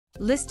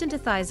List into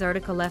Thigh's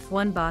article.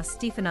 F1 boss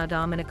Stefano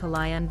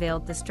Domenicali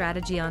unveiled the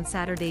strategy on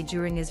Saturday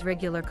during his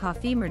regular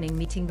coffee morning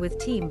meeting with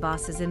team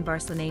bosses in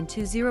Barcelona. In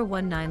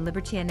 2019,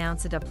 Liberty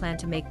announced a plan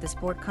to make the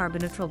sport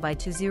carbon neutral by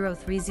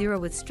 2030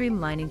 with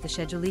streamlining the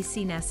schedule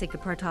seen as a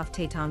part of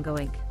tate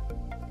ongoing.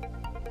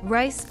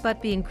 Rice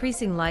but be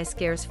increasing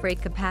scarce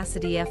freight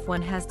capacity.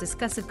 F1 has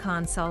discussed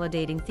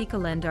consolidating the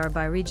calendar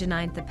by region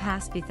in the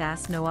past with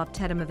as no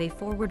optetum of a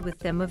forward with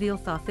them of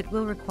thought it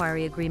will require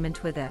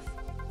agreement with F.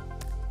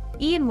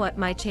 Ian what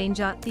might change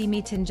at the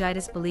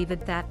meetingitis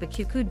believed that the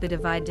could be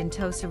divided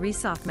into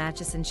resoft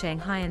matches in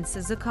Shanghai and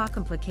Suzuka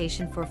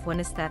complication for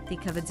F1 is that the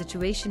COVID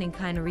situation in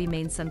China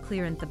remains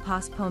unclear and the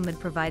postponement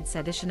provides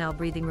additional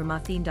breathing room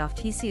themed off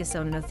TCS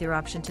on their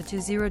option to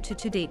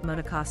 2022 date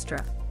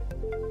Motocostra.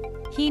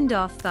 Hind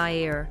off the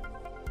air.